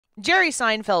Jerry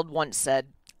Seinfeld once said,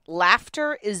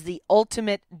 "Laughter is the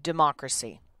ultimate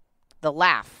democracy. The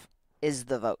laugh is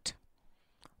the vote."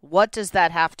 What does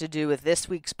that have to do with this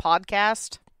week's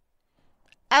podcast?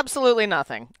 Absolutely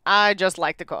nothing. I just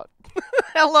like the quote.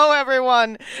 Hello,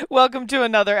 everyone. Welcome to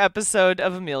another episode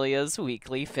of Amelia's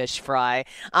Weekly Fish Fry.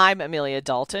 I'm Amelia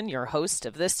Dalton, your host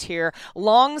of this here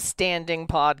long-standing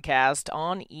podcast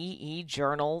on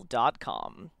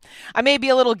eejournal.com. I may be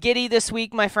a little giddy this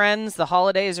week, my friends. The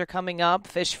holidays are coming up.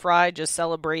 Fish Fry just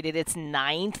celebrated its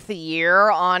 9th year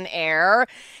on air.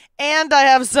 And I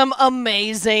have some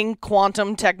amazing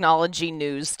quantum technology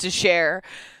news to share.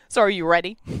 So are you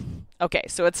ready? Okay,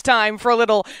 so it's time for a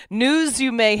little news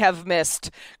you may have missed.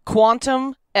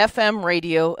 Quantum FM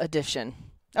radio edition.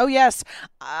 Oh yes,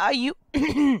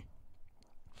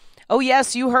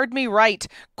 you heard me right.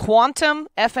 Quantum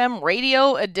FM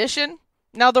radio edition.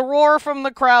 Now the roar from the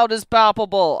crowd is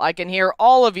palpable. I can hear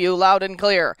all of you loud and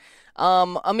clear.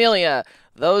 Amelia,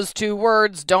 those two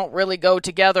words don't really go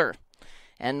together.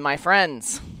 And my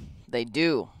friends, they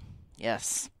do.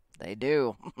 Yes. They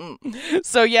do.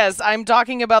 So yes, I'm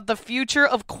talking about the future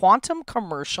of quantum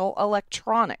commercial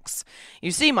electronics. You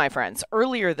see, my friends,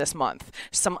 earlier this month,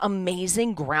 some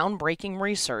amazing groundbreaking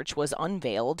research was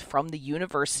unveiled from the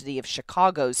University of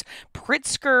Chicago's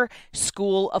Pritzker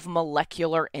School of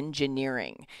Molecular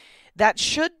Engineering that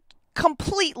should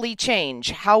completely change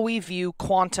how we view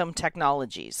quantum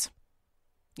technologies.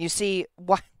 You see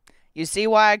why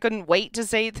I couldn't wait to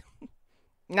say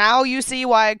Now you see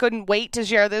why I couldn't wait to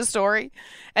share this story.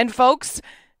 And folks,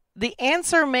 the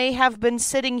answer may have been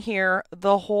sitting here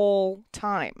the whole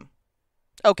time.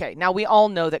 Okay, now we all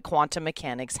know that quantum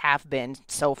mechanics have been,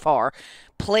 so far,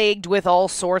 plagued with all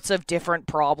sorts of different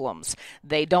problems.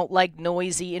 They don't like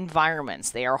noisy environments.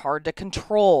 They are hard to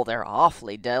control. They're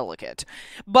awfully delicate.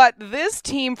 But this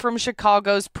team from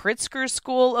Chicago's Pritzker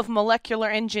School of Molecular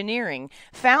Engineering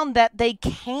found that they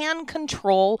can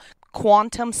control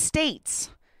quantum states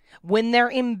when they're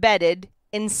embedded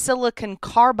in silicon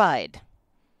carbide.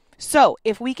 So,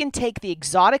 if we can take the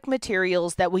exotic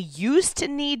materials that we used to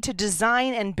need to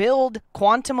design and build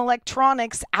quantum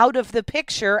electronics out of the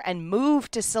picture and move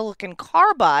to silicon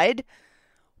carbide,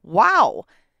 wow!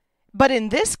 But in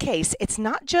this case, it's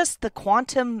not just the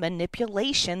quantum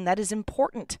manipulation that is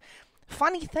important.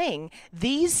 Funny thing,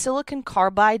 these silicon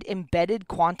carbide embedded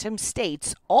quantum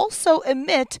states also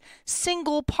emit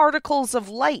single particles of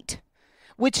light,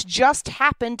 which just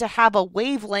happen to have a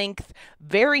wavelength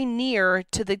very near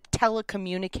to the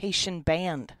telecommunication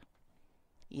band.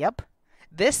 Yep.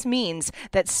 This means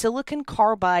that silicon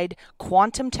carbide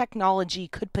quantum technology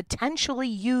could potentially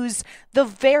use the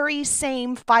very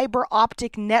same fiber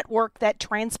optic network that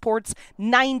transports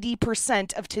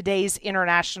 90% of today's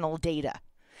international data.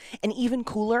 And even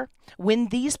cooler, when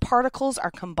these particles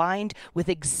are combined with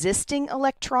existing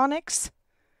electronics,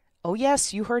 oh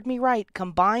yes, you heard me right,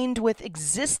 combined with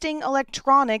existing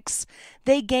electronics,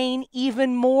 they gain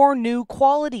even more new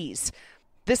qualities.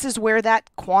 This is where that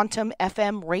quantum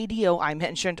FM radio I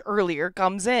mentioned earlier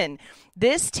comes in.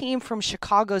 This team from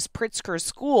Chicago's Pritzker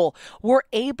School were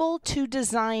able to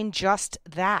design just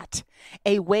that,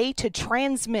 a way to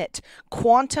transmit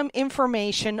quantum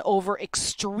information over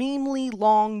extremely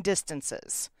long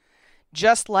distances,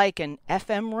 just like an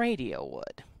FM radio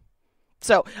would.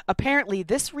 So apparently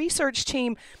this research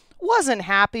team wasn't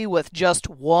happy with just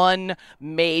one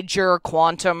major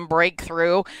quantum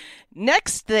breakthrough.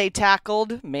 Next, they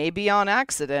tackled, maybe on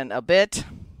accident a bit,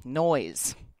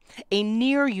 noise. A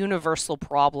near universal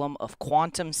problem of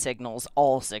quantum signals,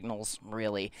 all signals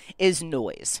really, is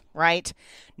noise, right?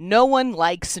 No one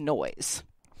likes noise.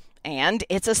 And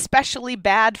it's especially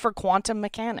bad for quantum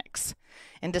mechanics.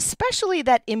 And especially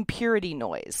that impurity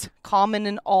noise, common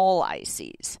in all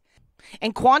ICs.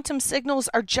 And quantum signals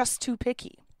are just too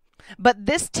picky. But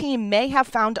this team may have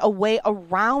found a way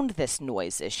around this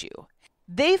noise issue.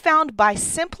 They found by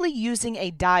simply using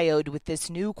a diode with this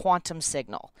new quantum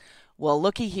signal. Well,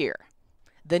 looky here.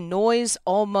 The noise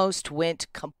almost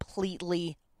went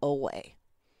completely away.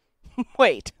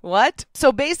 Wait, what?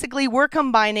 So basically, we're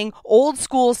combining old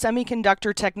school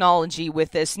semiconductor technology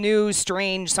with this new,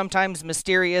 strange, sometimes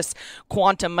mysterious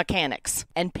quantum mechanics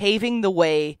and paving the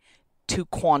way to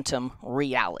quantum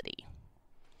reality.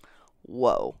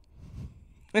 Whoa.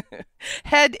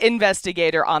 Head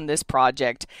investigator on this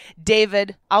project,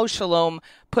 David Aushalom,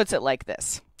 puts it like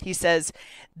this. He says,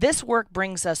 "This work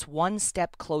brings us one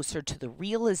step closer to the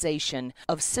realization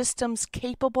of systems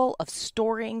capable of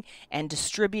storing and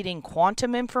distributing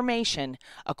quantum information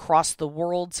across the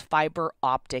world's fiber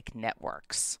optic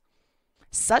networks."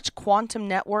 Such quantum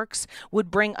networks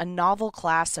would bring a novel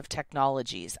class of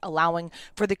technologies, allowing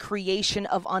for the creation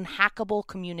of unhackable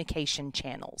communication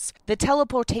channels, the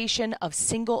teleportation of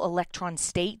single electron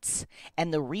states,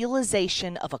 and the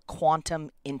realization of a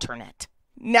quantum internet.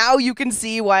 Now you can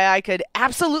see why I could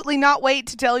absolutely not wait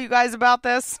to tell you guys about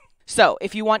this. So,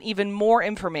 if you want even more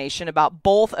information about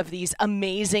both of these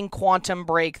amazing quantum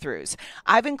breakthroughs,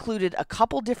 I've included a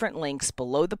couple different links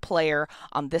below the player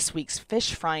on this week's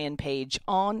Fish Frying page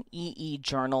on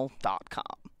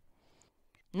eejournal.com.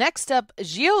 Next up,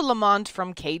 Gilles Lamant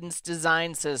from Cadence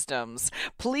Design Systems.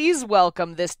 Please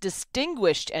welcome this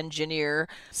distinguished engineer,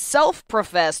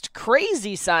 self-professed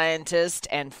crazy scientist,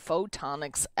 and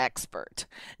photonics expert.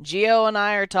 Gio and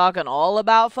I are talking all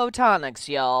about photonics,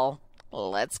 y'all.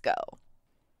 Let's go.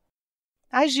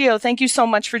 Hi, Gio. Thank you so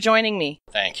much for joining me.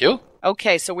 Thank you.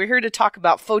 Okay, so we're here to talk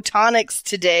about photonics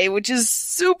today, which is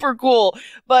super cool.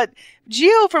 But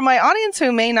Gio, for my audience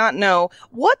who may not know,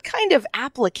 what kind of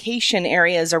application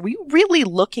areas are we really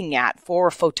looking at for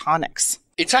photonics?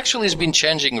 It actually has been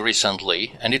changing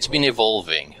recently, and it's been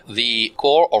evolving. The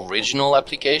core original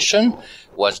application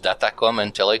was datacom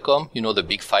and telecom, the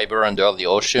big fiber under the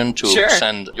ocean to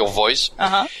send your voice.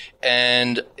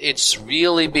 And it's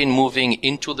really been moving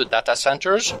into the data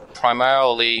centers,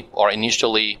 primarily or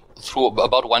initially through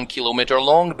about 1 kilometer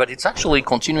long, but it's actually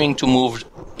continuing to move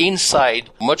inside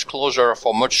much closer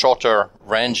for much shorter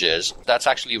ranges. That's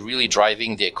actually really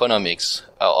driving the economics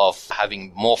of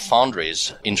having more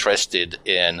foundries interested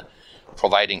in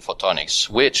providing photonics,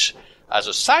 which as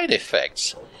a side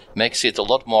effect makes it a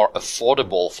lot more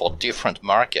affordable for different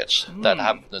markets that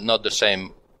have not the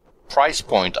same price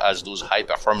point as those high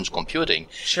performance computing.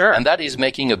 Sure. And that is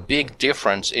making a big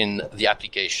difference in the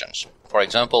applications. For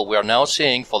example, we are now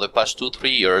seeing for the past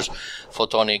 2-3 years,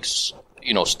 photonics,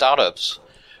 startups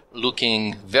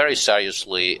looking very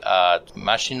seriously at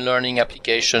machine learning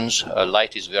applications.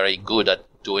 Light is very good at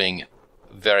doing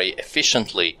very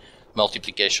efficiently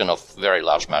multiplication of very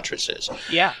large matrices.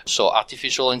 Yeah. So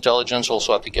artificial intelligence,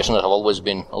 also applications that have always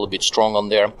been a little bit strong on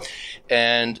there.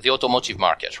 And the automotive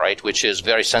market, right, which is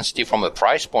very sensitive from a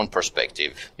price point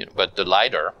perspective. But the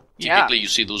LiDAR, typically you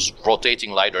see those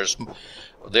rotating LiDARs.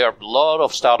 There are a lot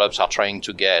of startups are trying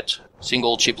to get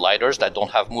single chip LiDARs that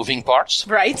don't have moving parts.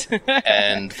 Right.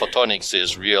 And photonics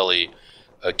is really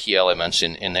a key element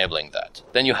in enabling that.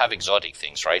 Then you have exotic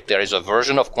things, right? There is a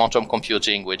version of quantum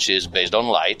computing which is based on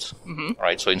light,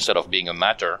 right? So instead of being a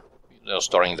matter,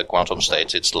 storing the quantum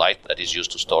states, it's light that is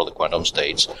used to store the quantum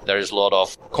states. There is a lot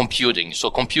of computing.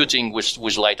 So computing with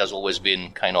light has always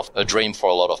been kind of a dream for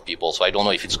a lot of people. So I don't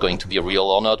know if it's going to be real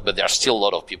or not, but there are still a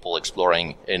lot of people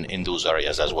exploring in those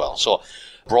areas as well. So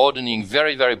broadening,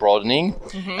 very, very broadening.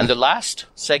 And the last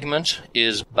segment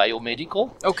is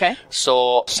biomedical. Okay.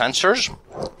 So sensors,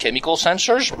 chemical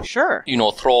sensors. Sure.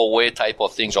 Throwaway type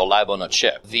of things or lab on a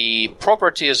chip. The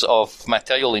properties of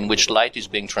material in which light is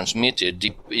being transmitted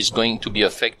is going to be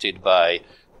affected by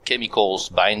chemicals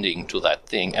binding to that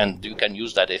thing. And you can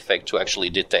use that effect to actually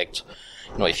detect,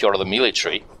 if you're the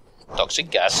military,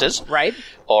 toxic gases. Right.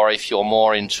 Or if you're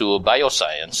more into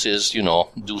biosciences,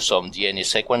 do some DNA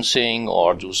sequencing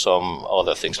or do some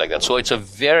other things like that. So it's a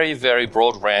very, very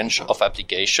broad range of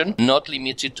application, not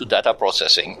limited to data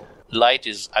processing. Light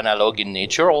is analog in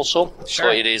nature also. Sure. So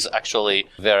it is actually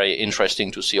very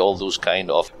interesting to see all those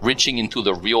kind of reaching into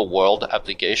the real world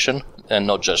application and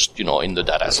not just, in the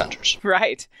data centers.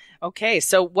 Right. Okay,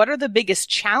 so what are the biggest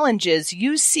challenges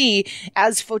you see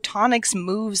as photonics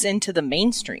moves into the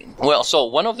mainstream? Well, so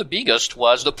one of the biggest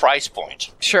was the price point.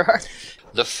 Sure.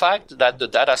 The fact that the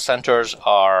data centers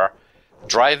are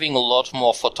driving a lot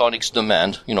more photonics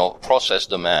demand, process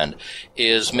demand,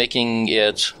 is making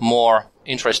it more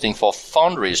interesting for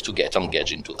foundries to get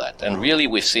engaged into that. And really,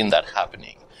 we've seen that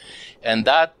happening. And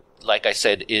that, like I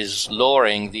said, is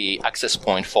lowering the access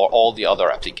point for all the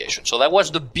other applications. So that was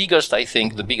the biggest thing,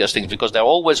 because there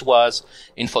always was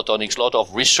in photonics a lot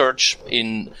of research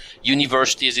in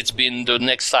universities. It's been the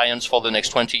next science for the next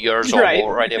 20 years or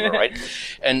whatever, right?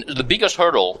 And the biggest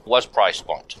hurdle was price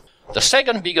point. The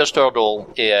second biggest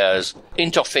hurdle is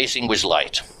interfacing with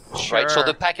light, right? So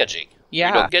the packaging.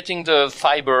 Yeah. Getting the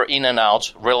fiber in and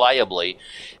out reliably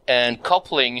and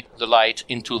coupling the light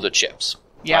into the chips.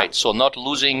 Yeah. Right? So not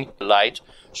losing light.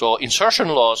 So insertion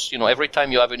loss, every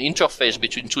time you have an interface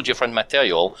between two different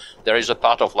material, there is a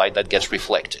part of light that gets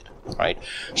reflected. right?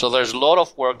 So there's a lot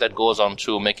of work that goes on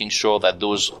to making sure that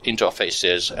those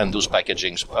interfaces and those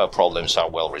packaging problems are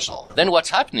well resolved. Then what's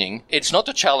happening, it's not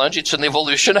a challenge, it's an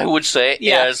evolution, I would say,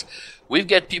 is we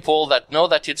get people that know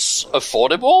that it's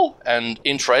affordable and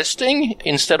interesting.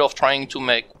 Instead of trying to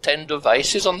make 10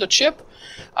 devices on the chip,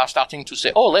 are starting to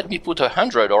say, oh, let me put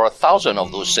 100 or 1,000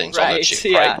 of those things on the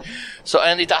chip, right? So,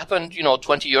 and it happened,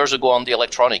 20 years ago on the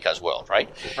electronic as well, right?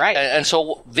 Right. And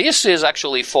so this is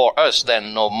actually for us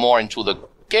then more into the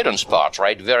cadence part,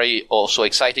 right? Very also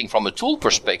exciting from a tool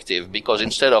perspective, because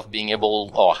instead of being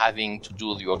able or having to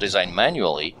do your design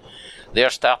manually, there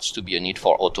starts to be a need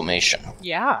for automation.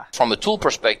 Yeah. From a tool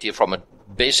perspective, from a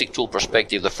basic tool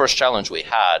perspective, the first challenge we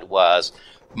had was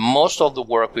most of the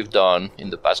work we've done in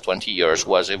the past 20 years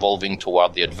was evolving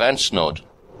toward the advanced node,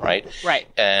 right? Right.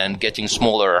 And getting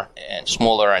smaller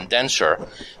and denser.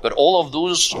 But all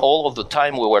of the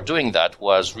time we were doing that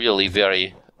was really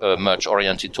very much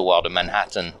oriented toward a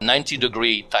Manhattan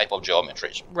 90-degree type of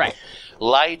geometries. Right.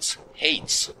 Light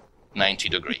hates 90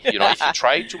 degree. If you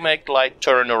try to make light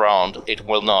turn around, it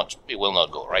will not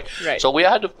go, right? So we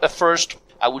had a first,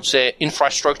 I would say,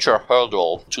 infrastructure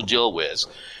hurdle to deal with,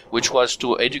 which was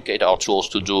to educate our tools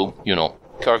to do,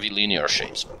 curvy linear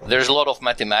shapes. There's a lot of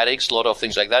mathematics, a lot of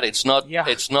things like that. It's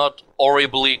not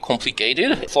horribly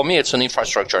complicated. For me, it's an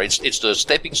infrastructure. It's the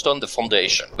stepping stone, the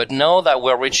foundation. But now that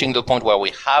we're reaching the point where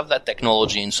we have that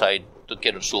technology inside the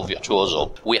Cadence Tool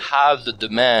Virtuoso, we have the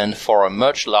demand for a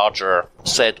much larger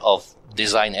set of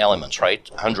design elements, right?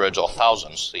 Hundreds or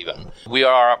thousands even. We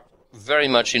are very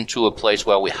much into a place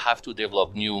where we have to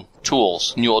develop new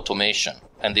tools, new automation.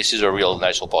 And this is a real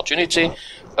nice opportunity,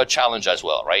 a challenge as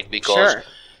well, right? Because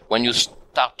when you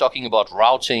start talking about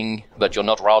routing, but you're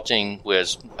not routing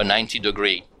with a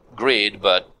 90-degree grid,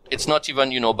 but it's not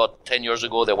even, about 10 years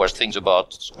ago, there were things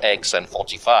about X and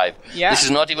 45. Yeah. This is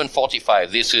not even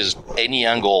 45. This is any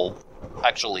angle,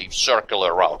 actually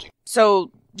circular routing.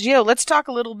 So, Gio, let's talk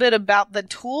a little bit about the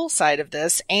tool side of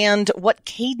this and what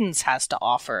Cadence has to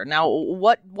offer. Now,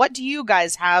 what do you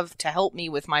guys have to help me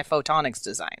with my photonics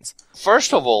designs?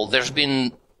 First of all, there's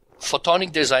been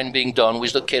photonic design being done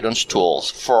with the Cadence tools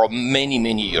for many,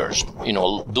 many years.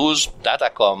 Those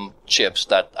Datacom chips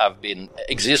that have been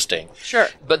existing. Sure.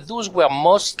 But those were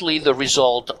mostly the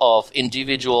result of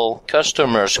individual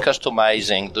customers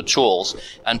customizing the tools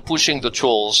and pushing the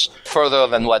tools further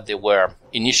than what they were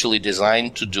initially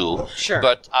designed to do,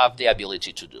 but have the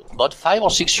ability to do. But 5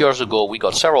 or 6 years ago, we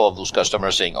got several of those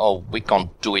customers saying, oh, we can't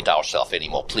do it ourselves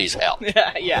anymore. Please help.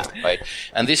 Yeah. Right.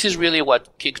 And this is really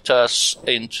what kicked us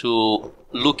into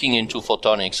looking into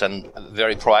photonics and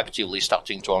very proactively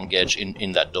starting to engage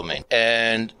in that domain.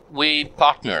 And we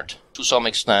partnered to some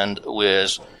extent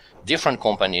with different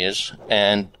companies,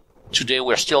 and today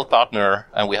we're still partner,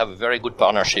 and we have a very good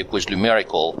partnership with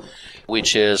Lumerical,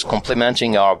 which is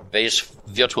complementing our base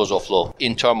Virtuoso flow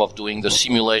in terms of doing the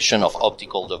simulation of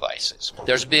optical devices.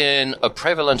 There's been a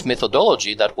prevalent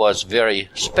methodology that was very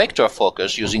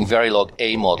spectre-focused using Verilog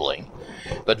A modeling.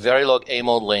 But Verilog A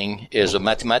modeling is a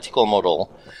mathematical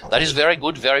model that is very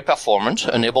good, very performant,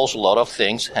 enables a lot of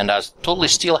things, and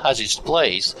still has its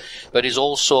place, but is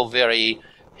also very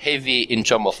heavy in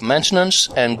terms of maintenance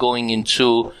and going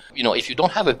into, if you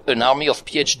don't have an army of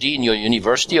PhD in your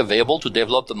university available to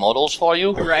develop the models for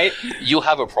you, right, you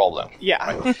have a problem.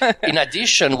 Yeah. Right? In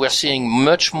addition, we're seeing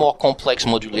much more complex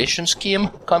modulation scheme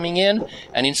coming in,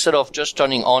 and instead of just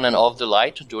turning on and off the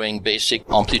light, doing basic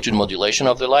amplitude modulation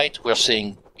of the light, we're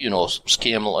seeing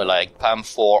scheme like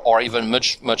PAM4 or even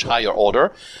much, much higher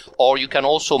order. Or you can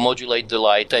also modulate the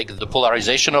light, take the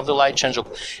polarization of the light, change up,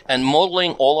 and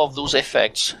modeling all of those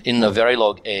effects in a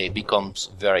Verilog A becomes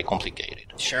very complicated.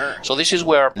 Sure. So this is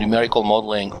where numerical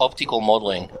modeling, optical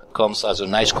modeling comes as a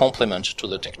nice complement to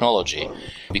the technology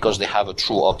because they have a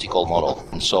true optical model.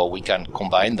 And so we can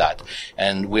combine that.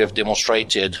 And we have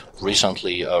demonstrated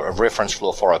recently a reference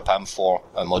flow for a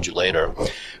PAM4 modulator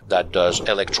that does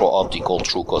electro-optical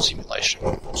true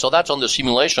co-simulation. So that's on the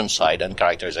simulation side and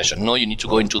characterization. Now you need to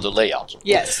go into the layout.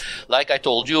 Yes. Like I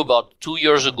told you, about 2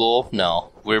 years ago now,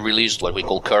 we released what we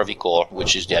call curvicore,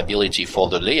 which is the ability for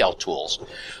the layout tools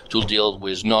to deal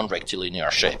with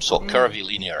non-rectilinear shapes, so curvy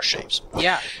linear shapes.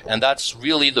 Yeah. And that's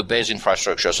really the base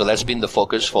infrastructure. So that's been the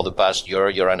focus for the past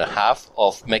year and a half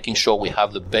of making sure we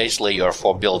have the base layer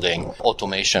for building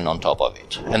automation on top of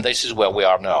it. And this is where we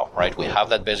are now, right? We have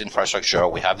that base infrastructure.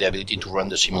 We have the ability to run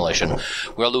the simulation.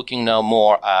 We're looking now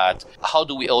more at how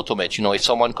do we automate? If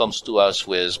someone comes to us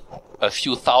with a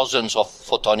few thousands of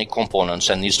photonic components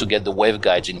and needs to get the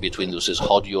waveguides in between those, is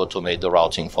how do you automate the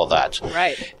routing for that?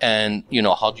 Right. And,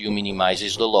 how do you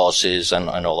minimize the losses and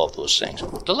all of those things?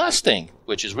 The last thing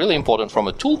which is really important from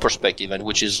a tool perspective and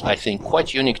which is, I think,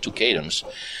 quite unique to Cadence,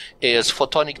 is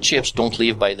photonic chips don't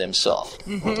live by themselves.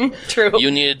 Mm-hmm. True.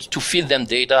 You need to feed them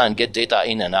data and get data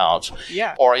in and out.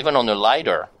 Yeah. Or even on a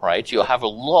LiDAR, right? You have a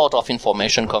lot of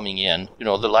information coming in.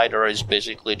 The LiDAR is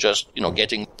basically just,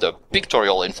 getting the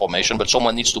pictorial information, but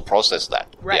someone needs to process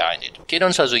that behind it.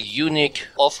 Cadence has a unique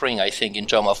offering, I think, in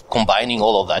terms of combining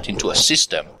all of that into a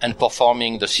system and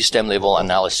performing the system level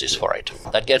analysis for it.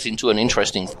 That gets into an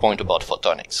interesting point about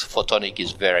photonics. Photonic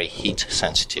is very heat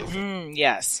sensitive.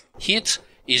 Yes. Heat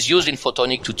is used in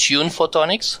photonic to tune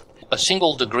photonics. A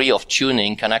single degree of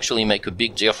tuning can actually make a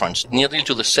big difference, nearly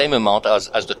to the same amount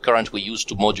as the current we use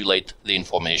to modulate the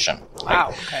information. Wow,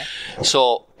 okay.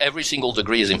 So every single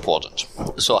degree is important.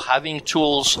 So having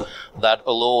tools that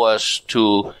allow us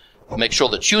to make sure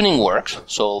the tuning works,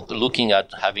 so looking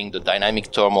at having the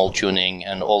dynamic thermal tuning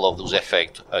and all of those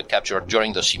effects captured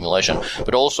during the simulation,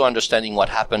 but also understanding what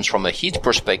happens from a heat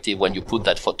perspective when you put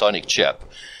that photonic chip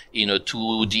in a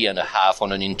 2D5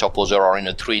 on an interposer or in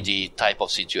a 3D type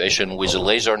of situation with a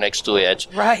laser next to it,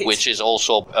 which is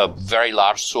also a very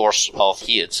large source of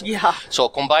heat. Yeah. So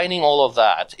combining all of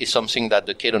that is something that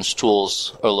the Cadence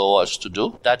tools allow us to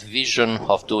do. That vision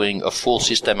of doing a full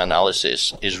system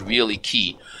analysis is really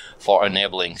key for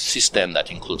enabling system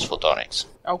that includes photonics.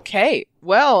 Okay.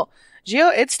 Well,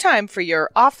 Gilles, it's time for your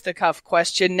off-the-cuff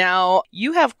question. Now,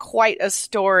 you have quite a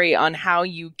story on how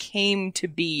you came to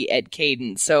be at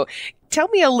Cadence. So tell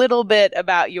me a little bit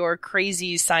about your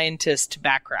crazy scientist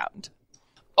background.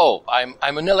 Oh, I'm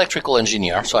an electrical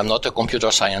engineer, so I'm not a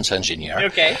computer science engineer.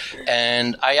 Okay.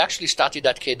 And I actually started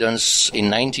at Cadence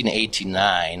in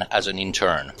 1989 as an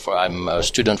intern. I'm a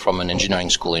student from an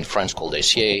engineering school in France called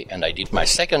ACA, and I did my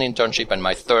second internship and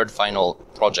my third final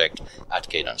project at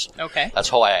Cadence. Okay. That's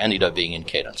how I ended up being in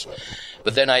Cadence.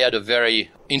 But then I had a very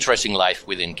interesting life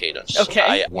within Cadence. Okay.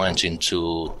 I went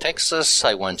into Texas.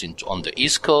 I went on the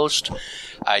East Coast.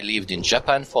 I lived in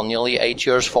Japan for nearly 8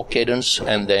 years for Cadence,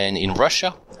 and then in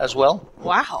Russia as well.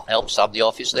 Wow. I helped start the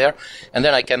office there. And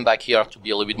then I came back here to be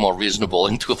a little bit more reasonable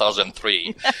in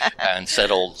 2003 and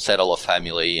settle a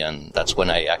family. And that's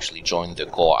when I actually joined the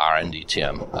core R&D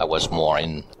team. I was more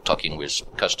in talking with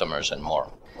customers and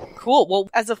more. Cool. Well,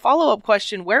 as a follow-up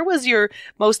question, where was your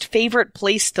most favorite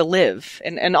place to live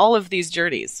in all of these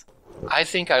journeys? I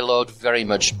think I loved very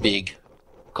much big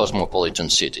cosmopolitan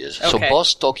cities. Okay. So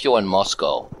both Tokyo and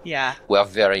Moscow were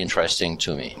very interesting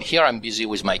to me. Here I'm busy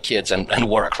with my kids and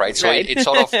work, right? So right. It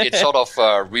sort of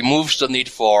removes the need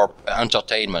for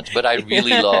entertainment. But I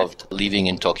really loved living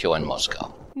in Tokyo and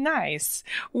Moscow. Nice.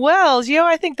 Well, Gilles,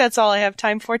 I think that's all I have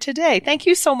time for today. Thank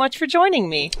you so much for joining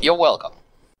me. You're welcome.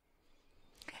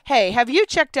 Hey, have you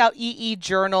checked out EE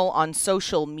Journal on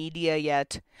social media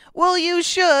yet? Well, you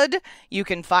should. You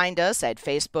can find us at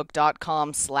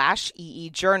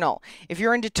facebook.com/EEJournal. If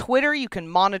you're into Twitter, you can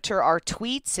monitor our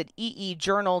tweets at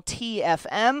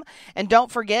EEJournalTFM. And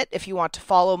don't forget, if you want to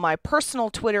follow my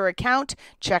personal Twitter account,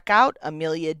 check out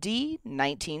Amelia D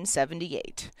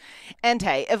 1978. And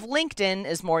hey, if LinkedIn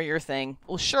is more your thing,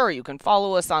 well, sure, you can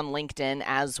follow us on LinkedIn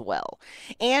as well.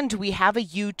 And we have a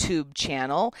YouTube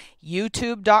channel,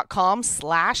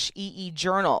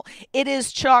 youtube.com/EEJournal. It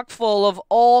is chock full of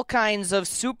all kinds of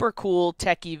super cool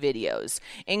techie videos,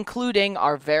 including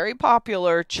our very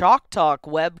popular Chalk Talk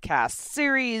webcast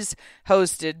series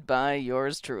hosted by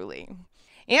yours truly.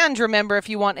 And remember, if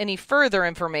you want any further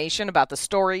information about the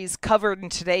stories covered in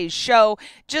today's show,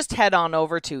 just head on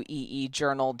over to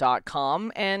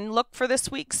eejournal.com and look for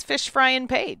this week's Fish Frying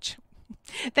page.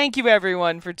 Thank you,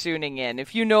 everyone, for tuning in.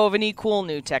 If you know of any cool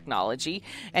new technology,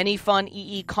 any fun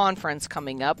EE conference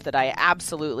coming up that I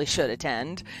absolutely should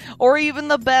attend, or even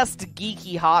the best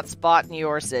geeky hotspot in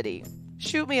your city,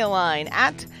 shoot me a line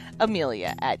at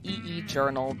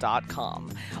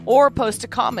amelia@eejournal.com or post a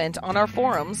comment on our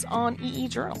forums on EE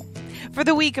Journal. For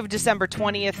the week of December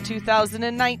 20th,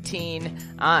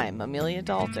 2019, I'm Amelia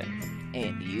Dalton,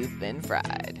 and you've been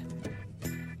fried.